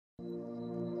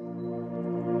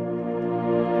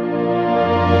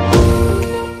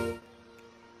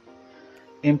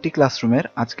MT ক্লাসরুমের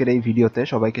আজকের এই ভিডিওতে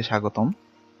সবাইকে স্বাগতম।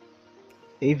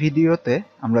 এই ভিডিওতে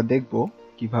আমরা দেখব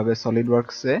কিভাবে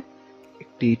সলিডওয়ার্কসে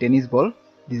একটি টেনিস বল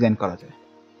ডিজাইন করা যায়।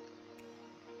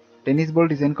 টেনিস বল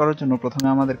ডিজাইন করার জন্য প্রথমে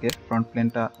আমাদেরকে ফ্রন্ট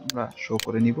প্লেনটা আমরা শো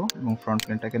করে নিব এবং ফ্রন্ট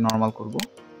প্লেনটাকে নরমাল করব।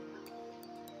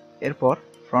 এরপর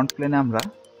ফ্রন্ট প্লেনে আমরা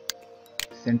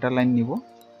সেন্টার লাইন নিব।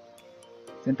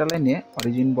 সেন্টার লাইন নিয়ে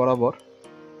অরিজিন বরাবর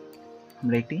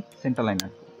আমরা একটি সেন্টার লাইন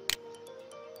আঁকব।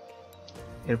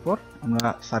 এরপর আমরা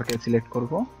সার্কেল সিলেক্ট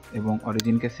করব এবং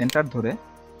অরিজিনকে সেন্টার ধরে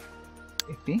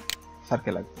একটি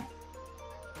সার্কেল আঁকব।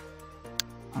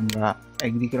 আমরা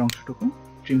একদিকের অংশটুকু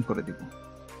ট্রিম করে দিব।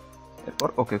 এরপর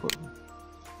ওকে করব।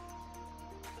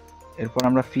 এরপর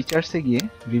আমরা ফিচার্সে গিয়ে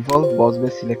রিভলভ বস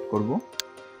বেস সিলেক্ট করব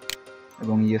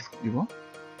এবং ইয়েস দিব।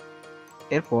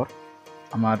 এরপর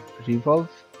আমার রিভলভ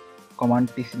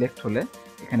কমান্ডটি সিলেক্ট হলে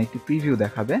এখানে একটি প্রিভিউ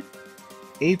দেখাবে।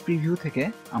 এই প্রিভিউ থেকে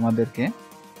আমাদেরকে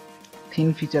থিন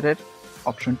ফিচারের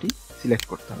অপশনটি সিলেক্ট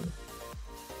করতে হবে।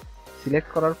 সিলেক্ট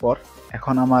করার পর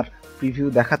এখন আমার প্রিভিউ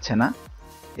দেখাচ্ছে না,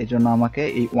 এজন্য আমাকে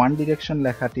এই ওয়ান ডিরেকশন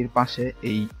লেখাটির পাশে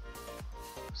এই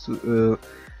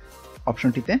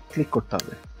অপশনটিতে ক্লিক করতে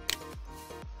হবে।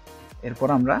 এরপর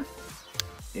আমরা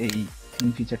এই থিন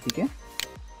ফিচারটিকে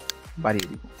বাড়িয়ে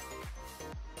দিব।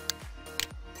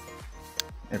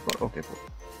 এরপর ওকে করব।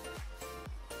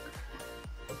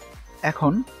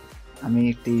 এখন আমি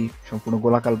একটি সম্পূর্ণ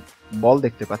গোলাকার বল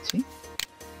দেখতে পাচ্ছি।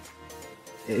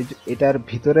 এটার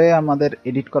ভিতরে আমাদের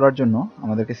এডিট করার জন্য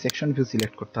আমাদেরকে সেকশন ভিউ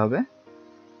সিলেক্ট করতে হবে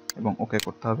এবং ওকে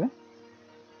করতে হবে।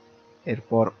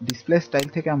 এরপর ডিসপ্লে স্টাইল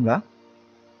থেকে আমরা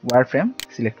ওয়্যারফ্রেম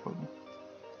সিলেক্ট করব।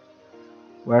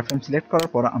 ওয়্যারফ্রেম সিলেক্ট করার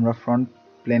পর আমরা ফ্রন্ট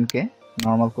প্লেনকে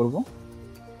নরমাল করব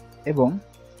এবং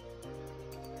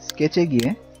স্কেচে গিয়ে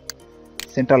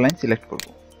সেন্টার লাইন সিলেক্ট করব।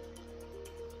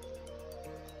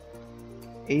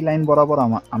 এই লাইন বরাবর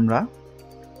আমরা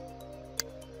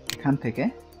এখান থেকে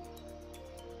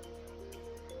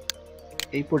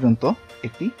এই পর্যন্ত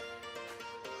একটি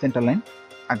সেন্টার লাইন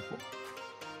আঁকব।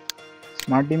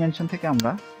 স্মার্ট ডিমেনশন থেকে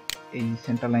আমরা এই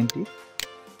সেন্টার লাইনটির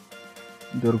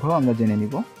দৈর্ঘ্য আমরা জেনে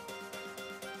নিব।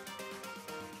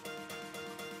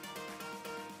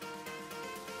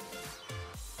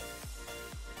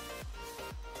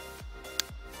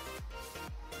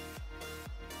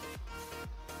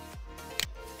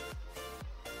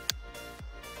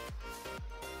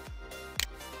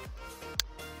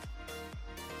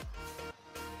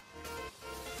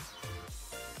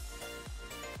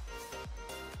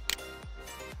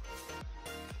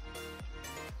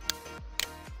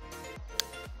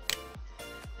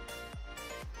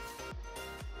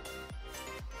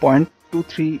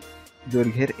 .23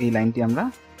 দৈর্ঘ্যের এই লাইনটি আমরা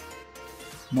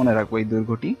মনে রাখবো, এই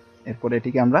দৈর্ঘ্যটি। এরপর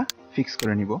এটিকে আমরা ফিক্স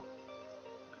করে নিব।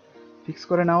 ফিক্স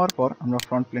করে নেওয়ার পর আমরা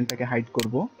ফ্রন্ট প্লেনটাকে হাইড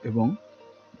করব এবং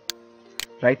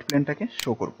রাইট প্লেনটাকে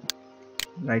শো করব।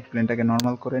 রাইট প্লেনটাকে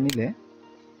নরমাল করে নিলে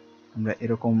আমরা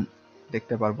এরকম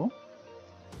দেখতে পারবো।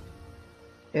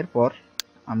 এরপর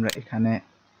আমরা এখানে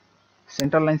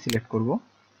সেন্টার লাইন সিলেক্ট করব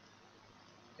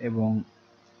এবং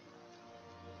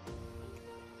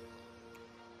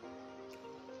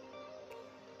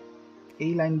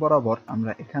এই লাইন বরাবর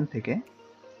আমরা এখান থেকে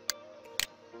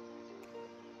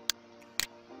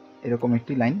এরকম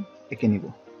একটি লাইন এঁকে নিব।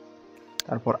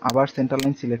 তারপর আবার সেন্টার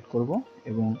লাইন সিলেক্ট করব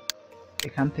এবং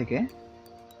এখান থেকে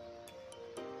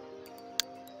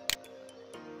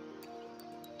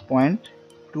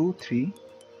 .23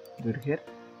 দৈর্ঘ্যের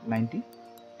লাইনটি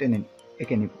টেনে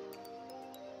এঁকে নিব।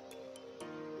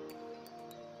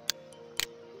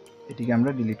 এটিকে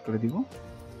আমরা ডিলিট করে দিব।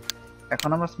 এখন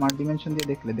আমরা স্মার্ট ডিমেনশন দিয়ে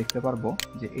দেখতে পারবো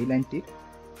যে এই লাইনটির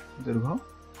দৈর্ঘ্য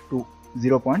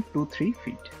 0.23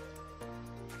 ফিট।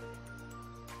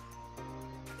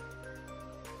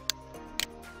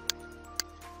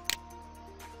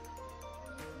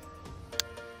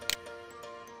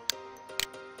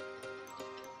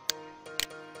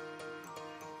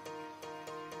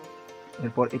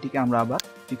 এরপর এটিকে আমরা আবার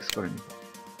ফিক্স করে নিব।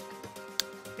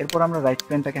 এরপর আমরা রাইট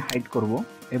প্লেনটাকে হাইড করব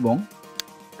এবং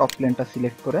টপ প্লেনটা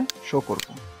সিলেক্ট করে শো করব।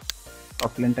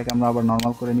 টপ প্লেনটাকে আমরা আবার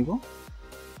নরমাল করে নিব।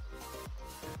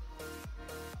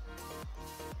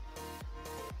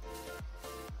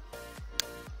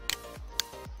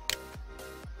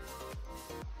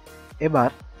 এবার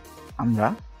আমরা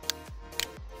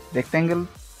রেক্ট্যাঙ্গেল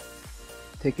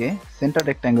থেকে সেন্টার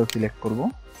রেক্ট্যাঙ্গেল সিলেক্ট করব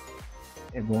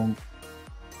এবং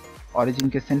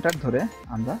অরিজিনকে সেন্টার ধরে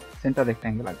আমরা সেন্টার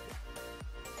রেক্ট্যাঙ্গেল আঁকব।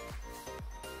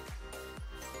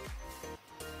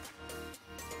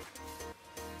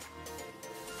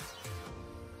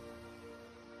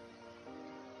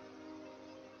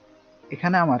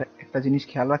 এখানে আমার একটা জিনিস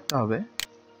খেয়াল রাখতে হবে,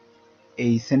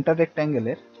 এই সেন্টার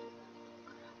রেক্ট্যাঙ্গেলের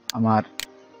আমার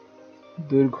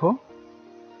দৈর্ঘ্য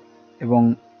এবং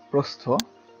প্রস্থ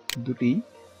দুটি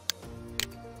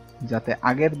যাতে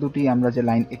আগের দুটি আমরা যে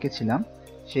লাইন এঁকেছিলাম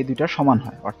সেই দুইটা সমান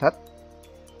হয়, অর্থাৎ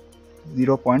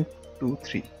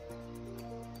 0.23।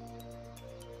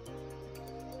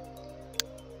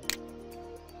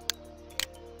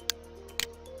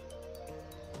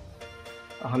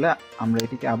 তাহলে আমরা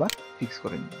এটিকে আবার ফিক্স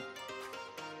করে নিব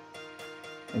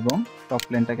এবং টপ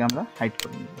প্লেনটাকে আমরা হাইড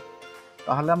করে নিব।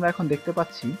 তাহলে আমরা এখন দেখতে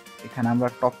পাচ্ছি এখানে আমরা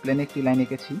টপ প্লেনে একটি লাইন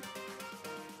এঁকেছি,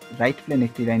 রাইট প্লেনে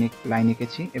একটি লাইন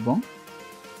এঁকেছি এবং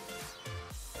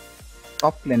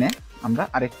টপ প্লেনে আমরা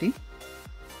আরেকটি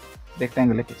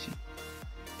রেক্ট্যাঙ্গেল এঁকেছি।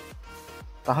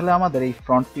 তাহলে আমাদের এই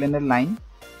ফ্রন্ট প্লেনের লাইন,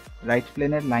 রাইট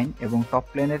প্লেনের লাইন এবং টপ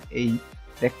প্লেনের এই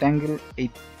রেক্ট্যাঙ্গেল, এই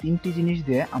তিনটি জিনিস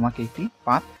দিয়ে আমাকে একটি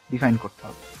পাথ ডিফাইন করতে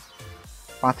হবে।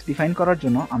 পাথ ডিফাইন করার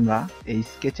জন্য আমরা এই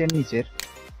স্কেচের নিচের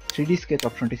 3D স্কেচ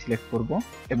অপশনটি সিলেক্ট করব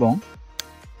এবং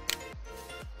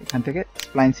এখান থেকে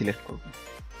স্প্লাইন সিলেক্ট করব।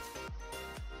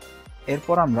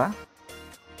 এরপর আমরা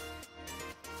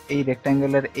এই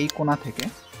রেক্ট্যাঙ্গেলের এই কোণা থেকে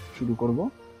শুরু করব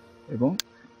এবং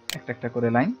একটা একটা করে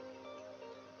লাইন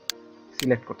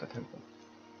সিলেক্ট করতে থাকব।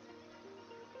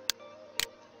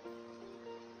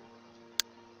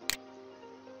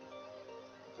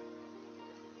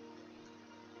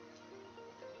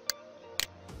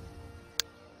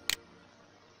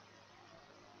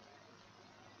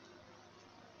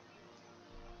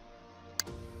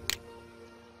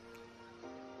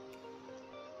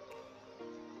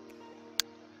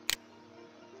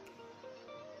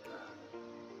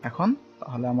 এখন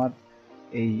তাহলে আমার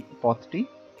এই পথটি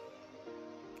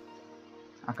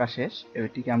আঁকা শেষ,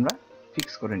 এটিকে আমরা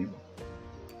ফিক্স করে নিব।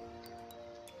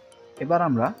 এবার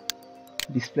আমরা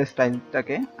ডিসপ্লে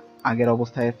স্টাইলটাকে আগের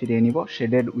অবস্থায় ফিরিয়ে নিব,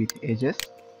 শেডেড উইথ এজেস,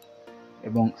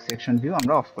 এবং সেকশন ভিউ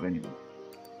আমরা অফ করে নিব।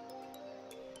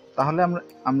 তাহলে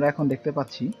আমরা এখন দেখতে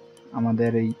পাচ্ছি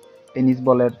আমাদের এই টেনিস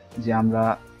বলের যে আমরা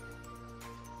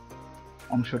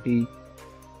অংশটি,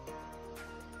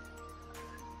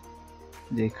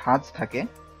 যে খাঁজ থাকে,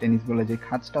 টেনিস বলে যে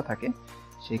খাঁজটা থাকে,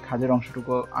 সেই খাঁজের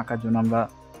অংশটুকু আঁকার জন্য আমরা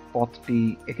পথটি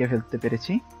এঁকে ফেলতে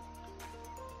পেরেছি।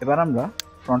 এবার আমরা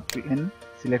ফ্রন্ট প্লেন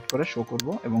সিলেক্ট করে শো করব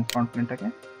এবং ফ্রন্ট প্লেনটাকে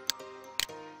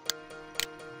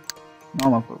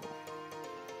নরমাল করব।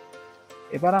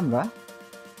 এবার আমরা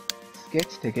স্কেচ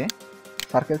থেকে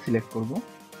সার্কেল সিলেক্ট করব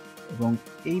এবং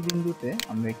এই বিন্দুতে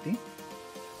আমরা একটি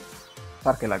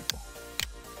সার্কেল আঁকব।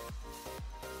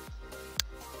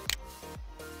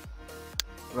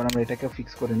 এবার আমরা এটাকে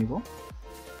ফিক্স করে নিব।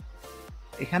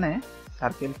 এখানে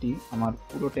সার্কেলটি আমার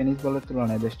পুরো টেনিস বলের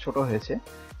তুলনায় বেশ ছোট হয়েছে,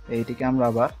 এইটিকে আমরা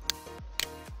আবার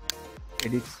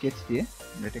এডিট স্কেচ দিয়ে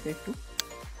এটাকে একটু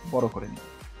বড় করে নিব।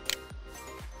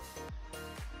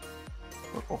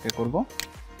 ওকে করব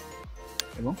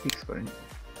এবং ফিক্স করে নিব।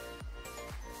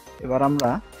 এবার আমরা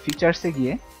ফিচার্সে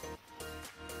গিয়ে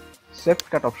সোয়েপ্ট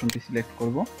কাট অপশনটি সিলেক্ট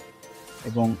করব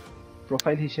এবং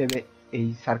প্রোফাইল হিসেবে এই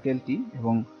সার্কেলটি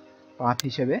এবং পাথ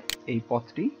হিসেবে এই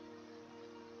পথটি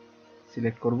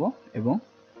সিলেক্ট করব এবং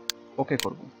ওকে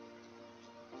করব।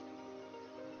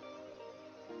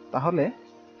 তাহলে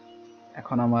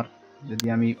এখন আমার, যদি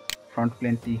আমি ফ্রন্ট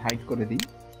প্লেনটি হাইড করে দিই,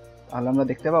 তাহলে আমরা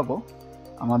দেখতে পাবো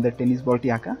আমাদের টেনিস বলটি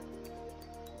আঁকা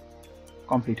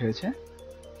কমপ্লিট হয়েছে।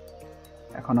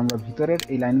 এখন আমরা ভিতরের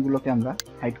এই লাইনগুলোকে আমরা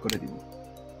হাইড করে দিব।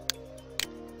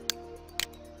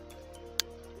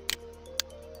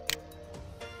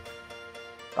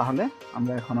 তাহলে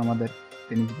আমরা এখন আমাদের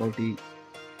টেনিস বলটি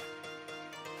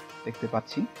দেখতে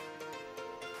পাচ্ছি।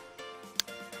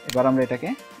 এবার আমরা এটাকে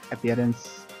অ্যাপিয়ারেন্স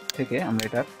থেকে আমরা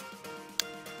এটার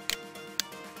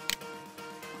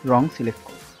রং সিলেক্ট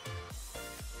করব।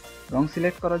 রং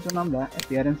সিলেক্ট করার জন্য আমরা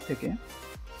অ্যাপিয়ারেন্স থেকে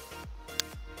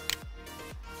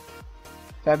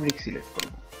ফ্যাব্রিক সিলেক্ট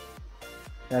করব।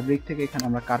 ফ্যাব্রিক থেকে এখানে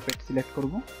আমরা কার্পেট সিলেক্ট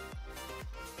করব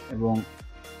এবং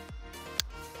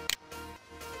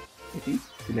এটি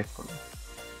সিলেক্ট করব।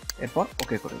 এরপর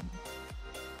ওকে করে দেব।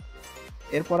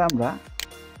 এরপর আমরা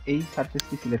এই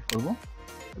সারফেসটি সিলেক্ট করব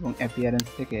এবং অ্যাপিয়ারেন্স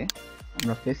থেকে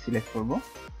আমরা ফেস সিলেক্ট করব।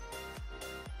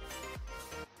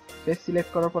 ফেস সিলেক্ট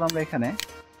করার পর আমরা এখানে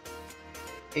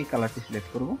এই কালারটি সিলেক্ট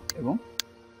করব এবং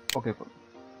ওকে করব।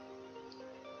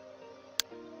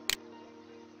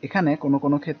 এখানে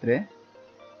কোনো ক্ষেত্রে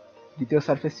দ্বিতীয়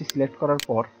সারফেসটি সিলেক্ট করার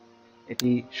পর এটি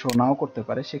শো নাও করতে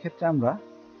পারে, সেক্ষেত্রে আমরা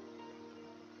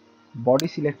বডি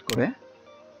সিলেক্ট করে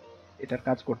এটার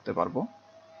কাজ করতে পারবো।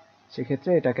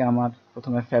 সেক্ষেত্রে এটাকে আমার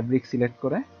প্রথমে ফ্যাব্রিক সিলেক্ট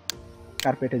করে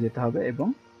কার্পেটে যেতে হবে এবং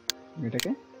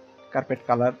এটাকে কার্পেট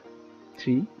কালার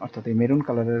 3 অর্থাৎ এই মেরুন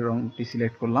কালারের রংটি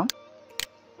সিলেক্ট করলাম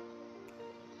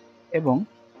এবং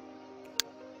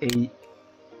এই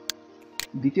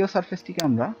দ্বিতীয় সারফেসটিকে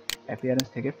আমরা অ্যাপিয়ারেন্স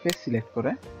থেকে ফেস সিলেক্ট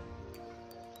করে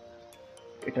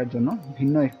এটার জন্য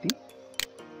ভিন্ন একটি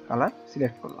কালার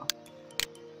সিলেক্ট করলাম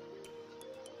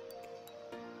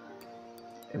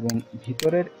এবং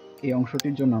ভিতরের এই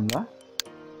অংশটির জন্য আমরা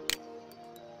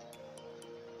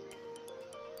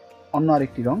অন্য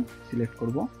আরেকটি রং সিলেক্ট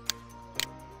করব।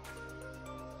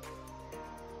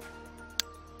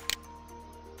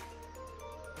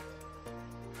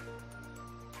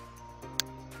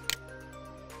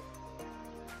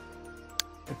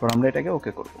 এরপর আমরা এটাকে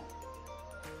ওকে করব।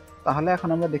 তাহলে এখন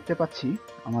আমরা দেখতে পাচ্ছি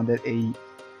আমাদের এই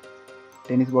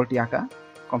টেনিস বলটি আঁকা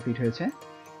কমপ্লিট হয়েছে।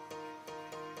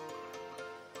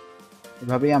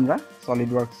 এভাবেই আমরা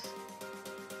সলিডওয়ার্কস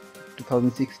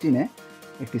 2016-এ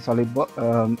একটি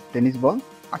টেনিস বল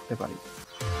আঁকতে পারি।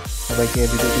 সবাইকে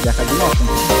ভিডিওটি দেখার জন্য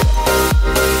অসংখ্য ধন্যবাদ।